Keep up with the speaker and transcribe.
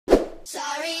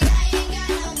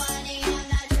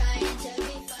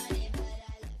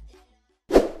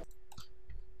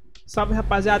Salve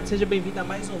rapaziada, seja bem-vindo a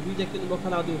mais um vídeo aqui no meu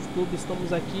canal do YouTube.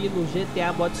 Estamos aqui no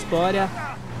GTA modo História.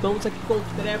 Estamos aqui com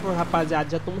o Trevor, rapaziada.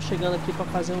 Já estamos chegando aqui para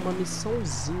fazer uma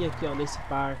missãozinha aqui, ó, nesse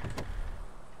bar.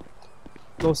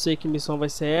 Não sei que missão vai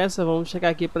ser essa. Vamos chegar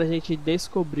aqui pra gente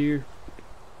descobrir.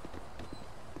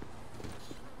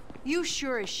 You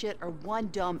sure as shit are one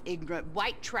dumb, ignorant,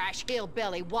 white trash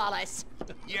hillbilly, Wallace.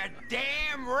 You're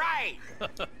damn right.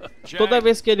 Toda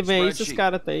vez que ele vem aí, esses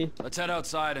caras tá aí. Let's head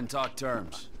outside and talk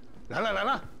terms. O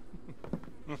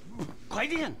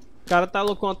cara tá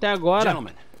loucão até agora.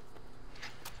 Gentlemen,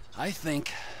 I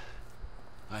think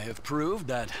I have proved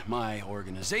that my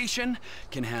organization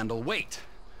can handle weight.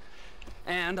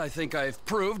 And I think I've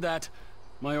proved that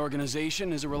my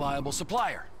organization is a reliable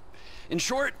supplier. In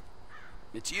short,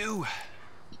 it's you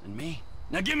and me.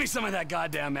 Now give me some of that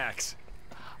goddamn X.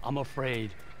 I'm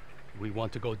afraid we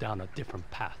want to go down a different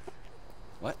path.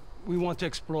 What? We want to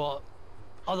explore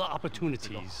other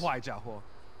opportunities. 坏家伙，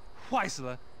坏死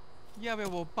了！要不要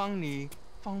我帮你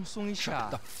放松一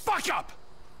下 The fuck up!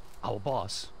 Our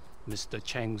boss, Mr.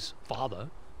 Cheng's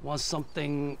father, wants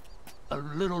something a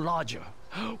little larger.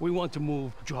 We want to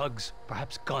move drugs,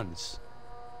 perhaps guns.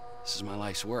 This is my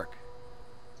life's work.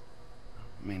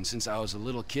 I mean, since I was a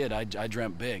little kid, I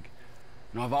dreamt big.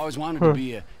 You know, I've always wanted to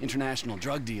be an international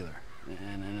drug dealer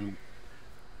and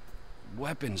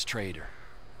weapons trader.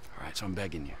 All right, so I'm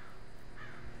begging you.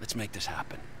 Let's make this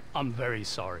happen. I'm very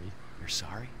sorry. You're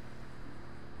sorry?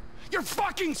 You're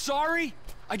fucking sorry?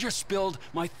 I just spilled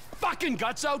my fucking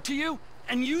guts out to you,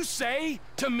 and you say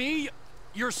to me,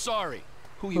 you're sorry.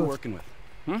 Who are you working with?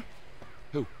 Hmm?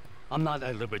 Who? I'm not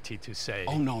at liberty to say.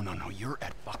 Oh, no, you're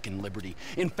at fucking liberty.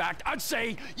 In fact, I'd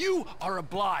say you are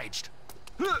obliged.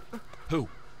 Who?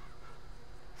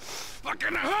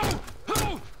 Fucking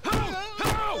who?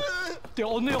 The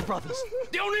O'Neill brothers.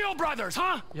 The O'Neill brothers,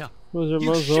 huh? Yeah. Os You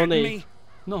irmãos shitting O'Neill. me?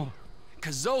 No.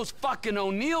 Cause those fucking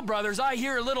O'Neill brothers, I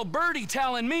hear a little birdie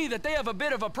telling me that they have a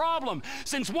bit of a problem,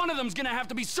 since one of them's gonna have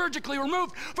to be surgically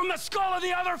removed from the skull of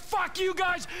the other. Fuck you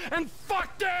guys and fuck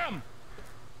them!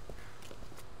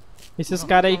 Esses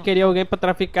caras aí queriam alguém pra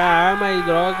traficar arma e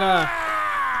droga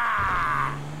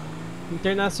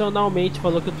internacionalmente.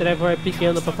 Falou que o Trevor é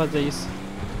pequeno pra fazer isso.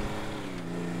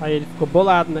 Aí ele ficou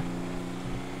bolado, né?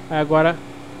 Aí agora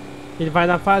ele vai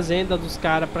na fazenda dos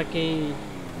caras pra quem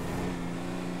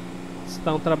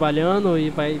estão trabalhando e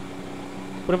vai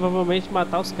provavelmente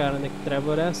matar os caras, né? Que o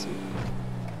Trevor é assim.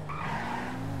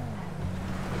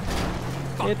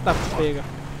 Eita, pega.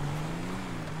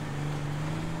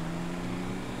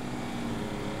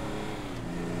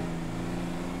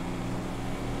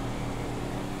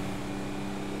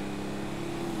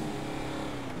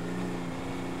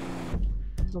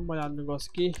 Dá uma olhada no negócio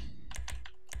aqui.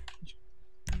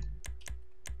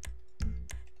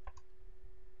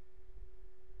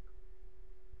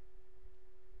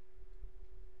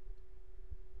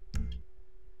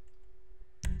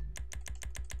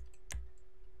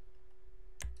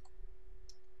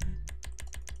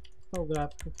 Olha o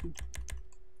gráfico aqui.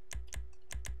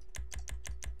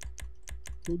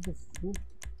 Tudo full.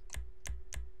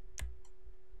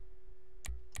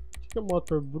 Acho que é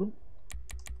motor bruto.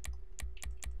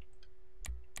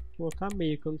 Vou colocar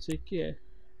meio, que eu não sei o que é.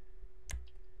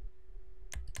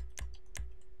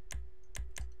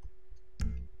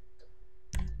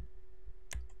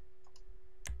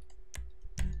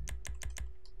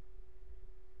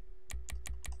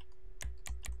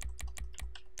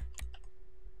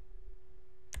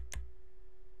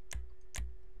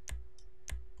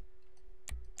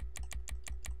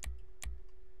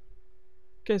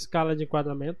 O que é escala de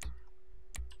enquadramento?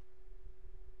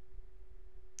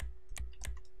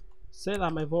 Sei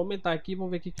lá, mas vou aumentar aqui e vamos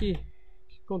ver o que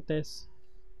acontece.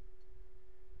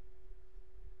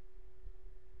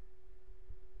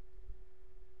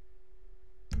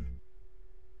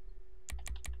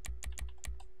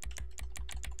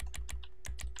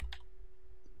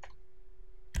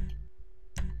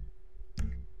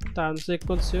 Tá, não sei o que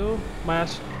aconteceu,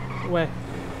 mas acho... Ué,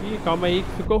 ih, calma aí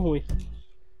que ficou ruim.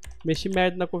 Mexi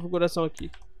merda na configuração aqui.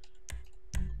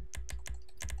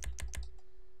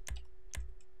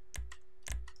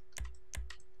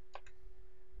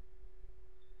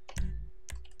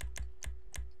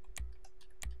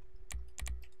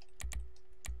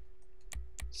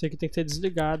 Esse aqui tem que ser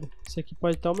desligado. Esse aqui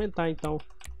pode até aumentar então.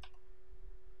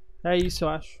 É isso, eu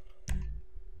acho.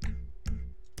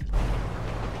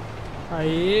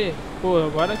 Aí, pô,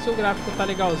 agora seu gráfico tá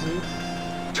legalzinho.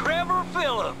 Trevor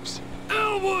Phillips.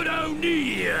 Elwood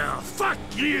O'Neill! Fuck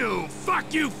you!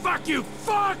 Fuck you! Fuck you!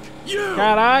 Fuck you!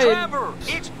 Caralho! Trevor,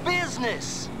 it's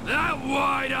business. That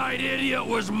wide-eyed idiot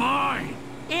was mine!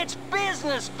 It's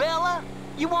business, fella.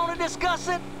 You want to discuss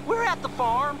it? We're at the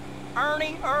farm.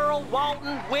 Ernie, Earl,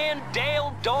 Walton, Wynn,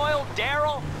 Dale, Doyle,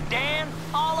 Darrell, Dan,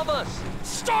 all of us.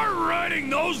 Start writing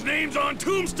those names on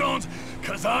tombstones,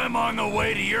 cause I'm on the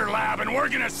way to your lab and we're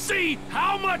gonna see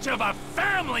how much of a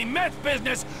family meth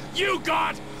business you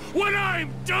got when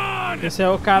I'm done! Esse é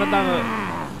o cara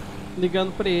da...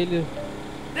 ligando pra ele.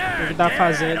 Ele da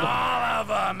Fazenda.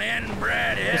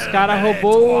 Os caras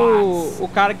roubou o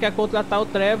cara que ia contratar o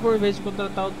Trevor, em vez de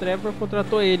contratar o Trevor,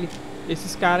 contratou ele.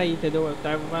 Esses caras aí, entendeu? O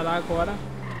Trevor vai lá agora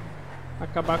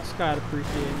acabar com os caras,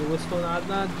 porque não gostou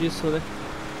nada disso, né?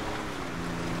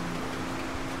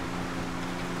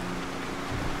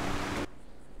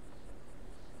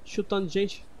 Chutando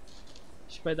gente.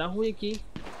 Acho que vai dar ruim aqui, hein?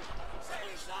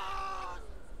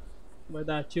 Vai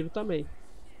dar tiro também.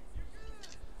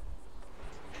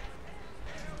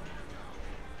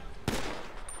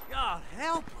 God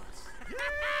help us.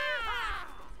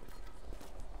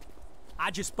 I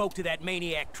just spoke to that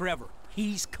maniac Trevor.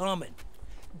 He's coming.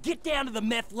 Get down to the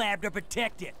meth lab to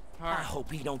protect it. I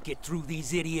hope he don't get through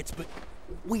these idiots, but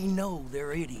we know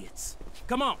they're idiots.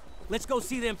 Come on, let's go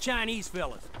see them Chinese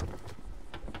fellas.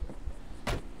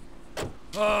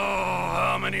 Oh,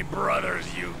 how many brothers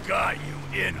you got,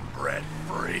 you inbred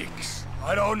freaks.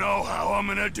 I don't know how I'm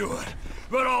gonna do it,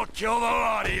 but I'll kill the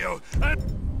lot of you, and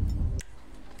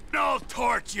I'll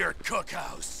torch your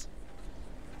cookhouse.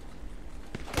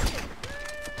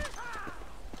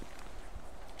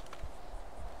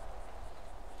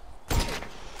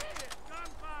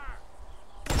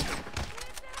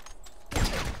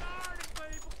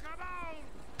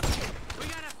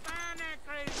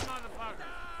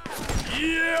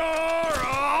 You're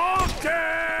all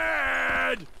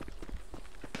dead!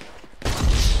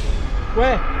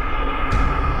 Ué,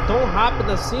 tão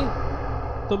rápido assim?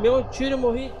 Tomei um tiro e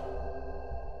morri.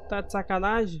 Tá de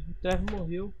sacanagem? O Trevor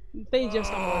morreu. Não entendi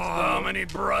essa How música. many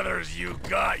brothers you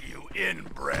got, you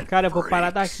inbred Cara, eu vou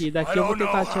parar freaks? daqui. Daqui eu vou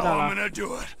tentar atirar lá. I'm gonna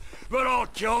do it, but I'll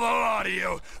kill the lot of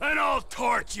you, and I'll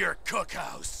torch your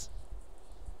cookhouse.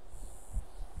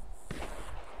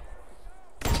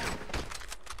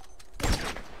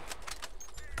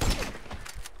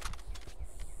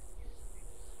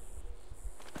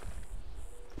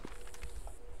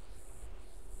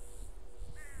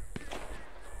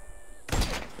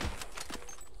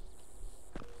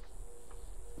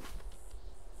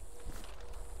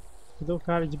 Cadê o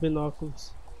cara de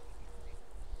binóculos?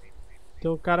 Tem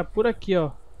um cara por aqui,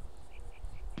 ó.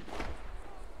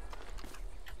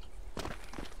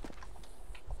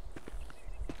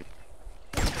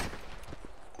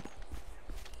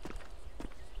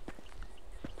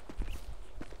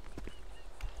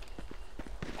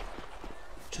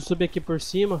 Deixa eu subir aqui por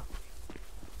cima.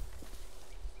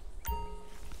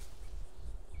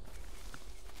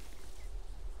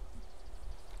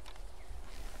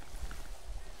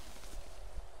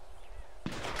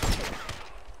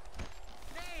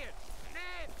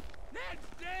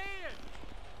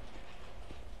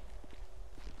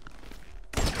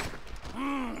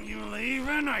 You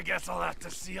leaving? I guess I'll have to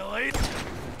see you later.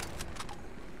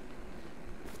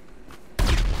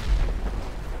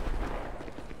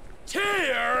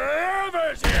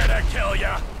 Trevor's here to kill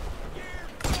ya!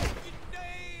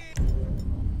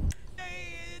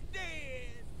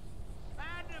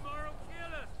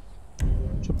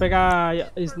 Deixa eu pegar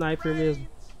a sniper mesmo.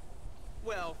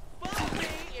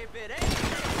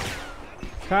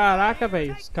 Caraca,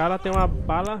 velho. Os caras tem uma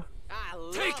bala.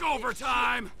 Take over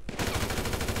time!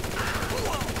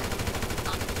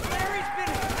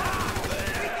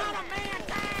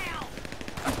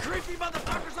 Creepy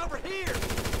motherfuckers over here.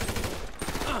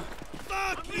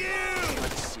 Fuck you!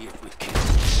 Let's see if we can.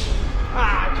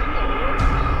 Ah, de novo.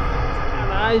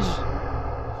 Sacanagem.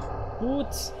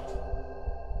 Putz.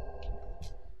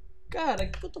 Cara,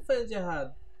 o que eu tô fazendo de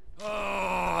errado? Oh,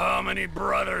 how many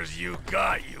brothers you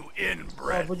got, you Ó,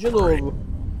 inbred vou de novo.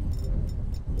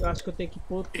 Eu acho que eu tenho que ir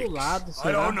pro outro lado, I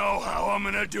será? don't know how I'm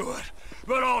gonna do it,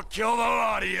 but I'll kill the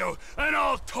lot of you, and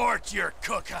I'll torch your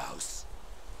cookhouse.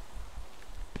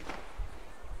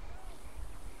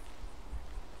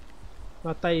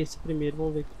 Matar esse primeiro,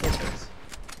 vamos ver o que acontece.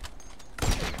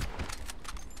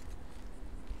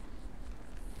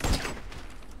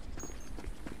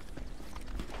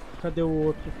 Cadê o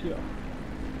outro aqui, ó?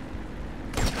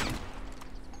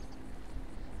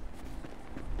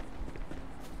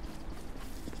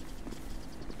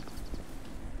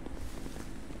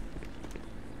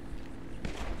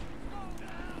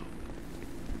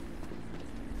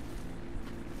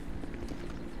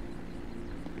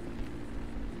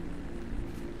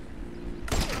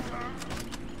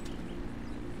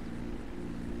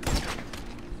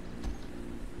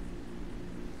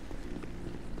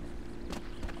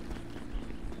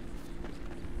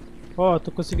 Ó,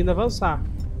 tô conseguindo avançar.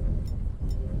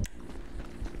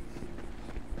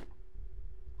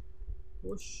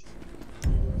 Oxi.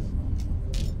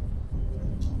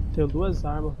 Tenho duas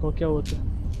armas, qual que é a outra?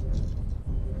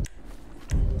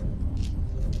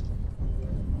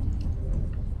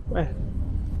 Ué.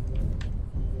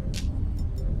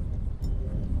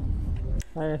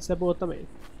 Ah, essa é boa também.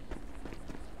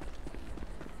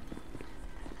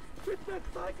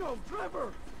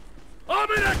 Trevor! I'm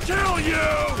gonna kill you!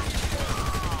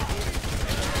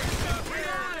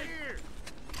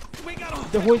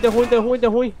 Deu ruim, deu ruim, deu ruim, deu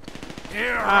ruim.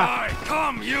 Here I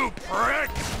come, you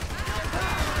prick!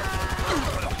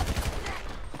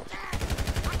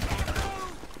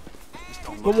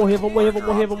 Vou morrer, vou morrer, vou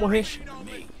morrer, vou morrer.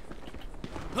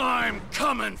 I'm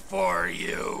coming for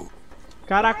you!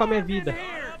 Caraca, a minha vida.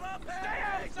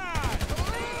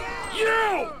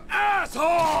 You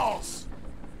assholes!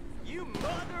 You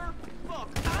motherfucker!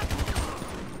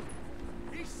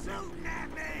 He's shooting at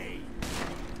me!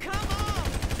 Come on!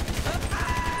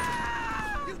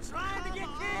 You trying to get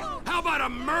killed? How about a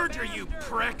merger, you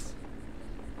pricks?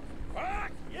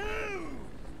 Fuck you!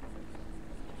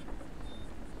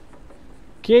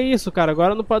 Que isso, cara?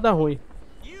 Agora não pode dar ruim.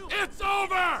 It's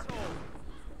over!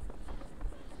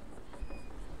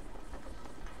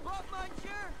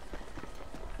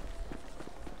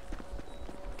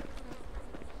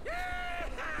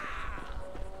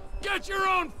 Get your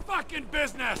own fucking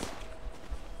business!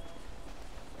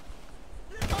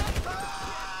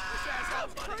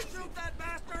 That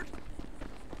bastard!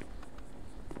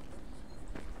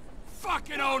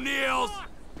 Fucking O'Neills!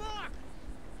 Fuck!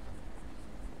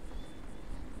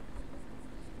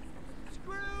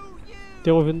 Screw you!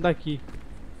 Tem ouvindo daqui.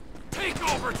 Take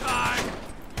over time!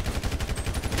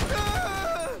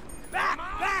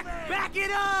 Back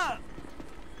it up!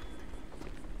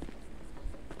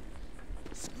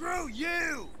 Screw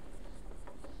you!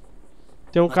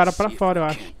 Tem um cara pra fora, eu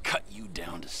acho. Cut you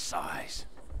down to size.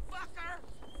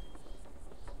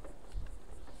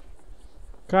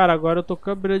 Cara, agora eu tô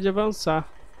com a brilha de avançar.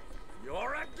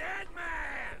 You're a dead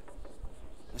man!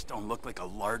 This don't look like a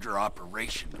larger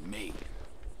operation to me.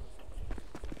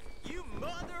 You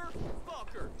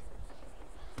motherfucker!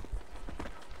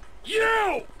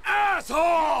 You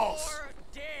assholes! You're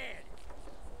dead!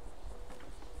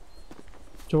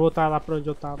 Deixa eu voltar lá pra onde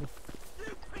eu tava.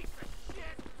 You piece of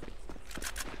shit!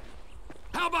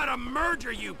 How about a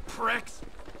merger, you pricks?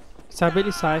 Sabe,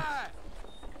 ele sai.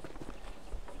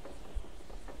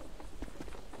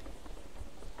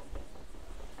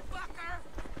 Fucker!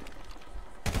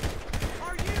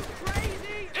 Are you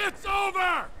crazy? It's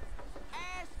over!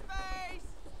 Ass face!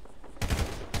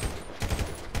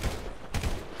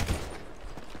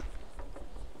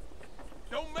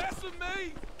 Don't mess with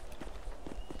me!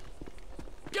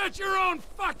 Get your own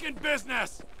fucking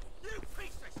business! You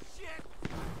piece of shit!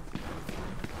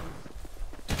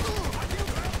 Are you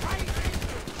crazy?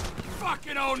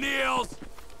 Fucking O'Neills!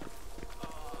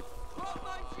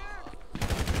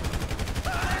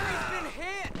 Larry's been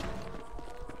hit!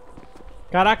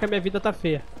 Caraca, minha vida tá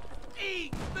feia.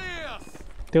 Eat this!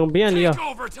 Tem um bem ali, ó. Take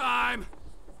over time!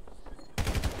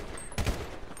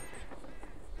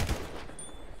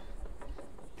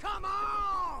 Come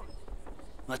on!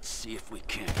 Let's see if we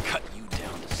can't cut you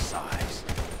down to size.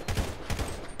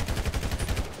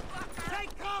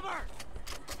 Take cover!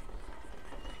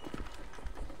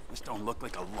 This don't look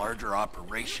like a larger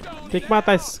operation to me. Tem que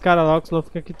matar esses caras logo, senão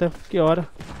fica aqui até que hora.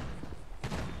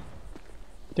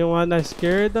 Tem um lá na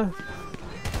esquerda.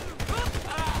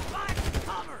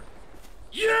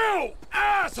 You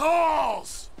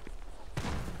assholes!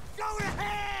 Go to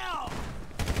hell!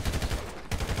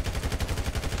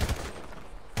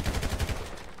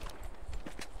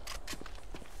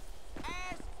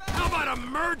 How about a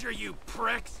merger, you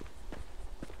pricks?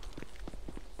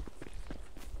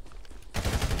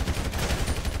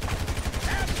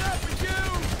 Hands up with you!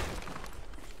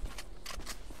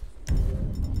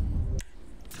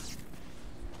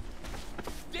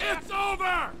 It's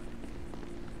over!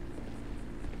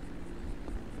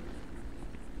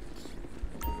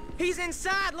 He's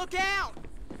inside, look out!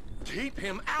 Keep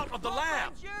him out of the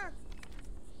lab.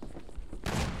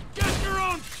 Get your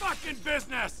own fucking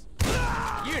business!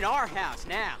 You're in our house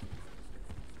now.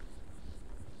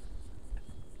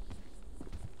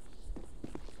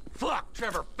 Fuck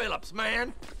Trevor Phillips,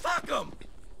 man. Fuck him.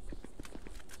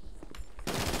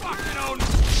 Fucking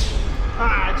O'Neills!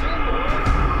 Ah, de novo.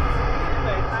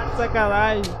 Véi, tá de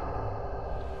sacanagem.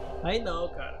 Aí não,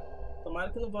 cara.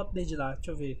 Tomara que eu não volte desde lá. Deixa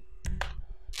eu ver.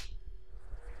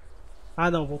 Ah,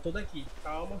 não. Voltou daqui.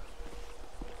 Calma.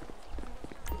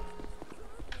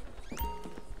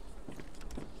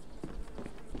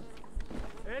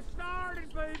 It's starting,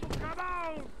 people. Come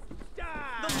on. Die.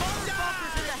 The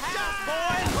motherfucker's in the house,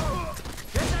 boys.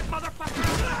 Get that motherfucker.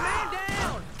 Man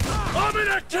down. I'm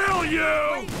gonna kill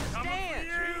you. Stand.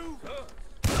 You.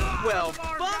 Well,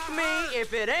 fuck me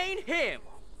if it ain't him.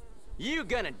 You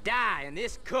gonna die in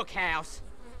this cookhouse.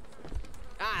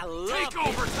 I love Take it.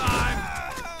 overtime.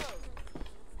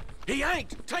 He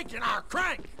ain't taking our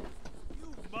crank.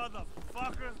 You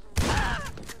motherfucker.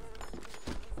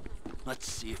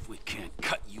 Let's see if we can't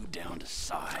cut you down to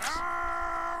size.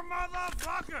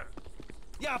 Motherfucker.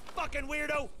 You fucking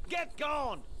weirdo. Get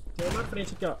gone. Tem um na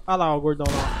frente aqui, ó. Olha lá o gordão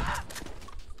lá.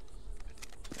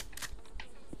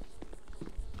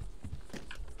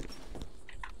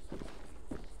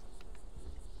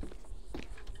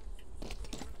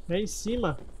 É em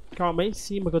cima. Calma, é em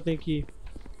cima que eu tenho que ir.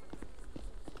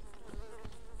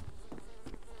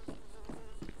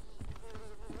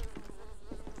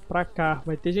 Pra cá.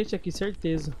 Vai ter gente aqui,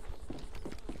 certeza.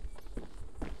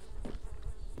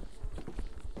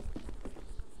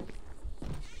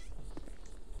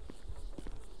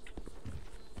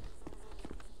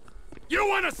 You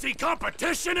want to see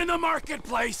competition in the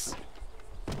marketplace?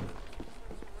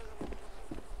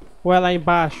 Ou é lá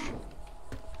embaixo?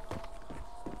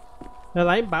 É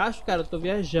lá embaixo, cara. Eu tô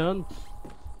viajando.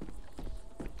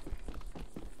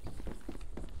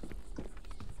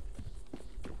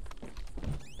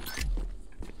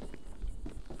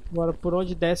 Agora, por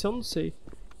onde desce eu não sei.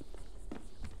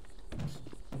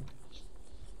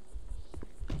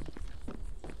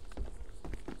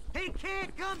 He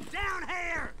can't come down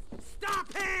here!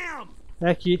 Stop him! É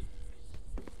aqui.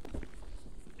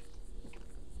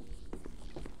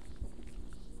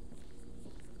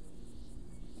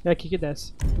 É aqui que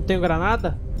desce. Não tenho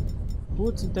granada?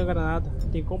 Putz, não tenho granada.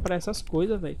 Tem que comprar essas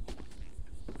coisas, velho.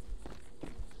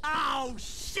 Oh,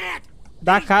 shit!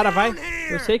 Dá a cara, vai.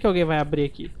 Eu sei que alguém vai abrir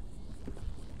aqui.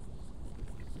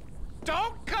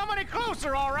 Don't come any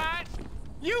closer, all right?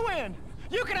 You win.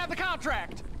 You can have the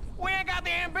contract. We ain't got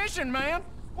the ambition, man.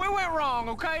 We went wrong,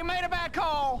 okay? Made a bad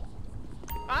call.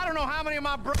 I don't know how many of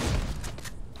my bro...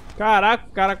 Caraca,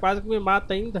 o cara quase que me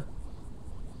mata ainda.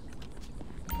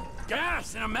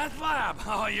 Gas in a meth lab.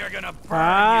 Oh, you're gonna burn,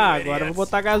 Ah, you agora eu vou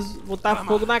idiots. botar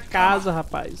fogo na casa,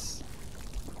 rapaz.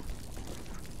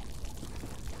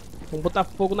 Vamos botar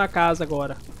fogo na casa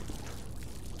agora.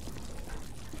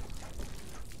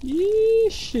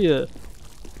 Ixi.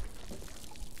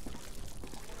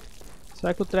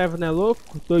 Será que o Trevor não é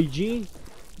louco? Doidinho?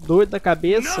 Doido da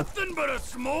cabeça? Nothing but a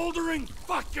smoldering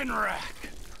fucking wreck.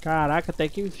 Caraca, até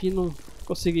que enfim não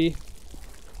consegui.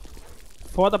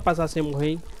 Foda passar sem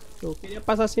morrer, hein? Eu queria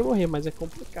passar sem morrer, mas é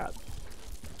complicado.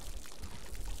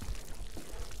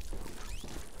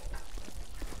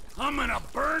 I'm gonna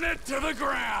burn it to the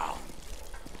ground.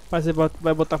 Mas você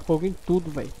vai botar fogo em tudo,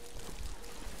 velho.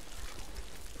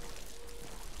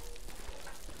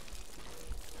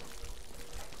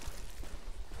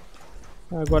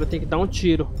 Agora tem que dar um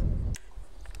tiro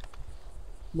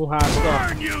no rastro, ó.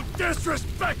 Burn, you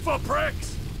disrespectful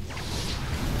pricks.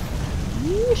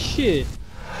 Ixi!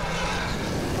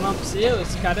 Falando pra você,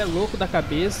 esse cara é louco da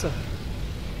cabeça.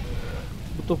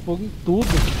 Botou fogo em tudo.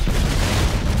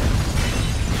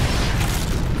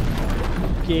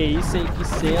 Que isso, hein? Que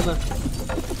cena.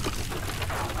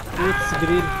 Putz,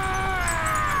 grilo.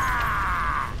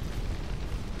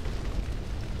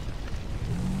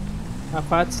 A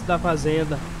parte da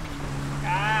fazenda.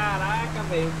 Caraca,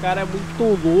 velho. O cara é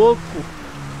muito louco.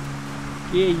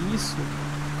 Que isso?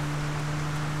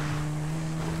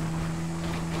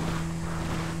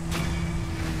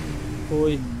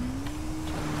 Foi.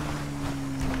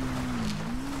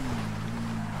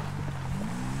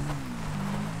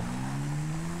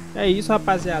 É isso,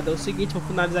 rapaziada. É o seguinte, vou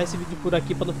finalizar esse vídeo por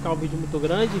aqui para não ficar um vídeo muito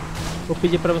grande. Vou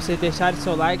pedir para vocês deixarem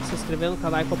seu like, se inscrever no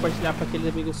canal e compartilhar para aqueles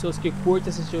amigos seus que curtem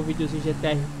assistir o videozinho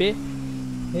GTA RP.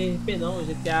 RP não,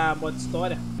 GTA Modo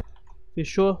História.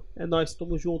 Fechou? É nóis,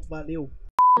 tamo junto, valeu.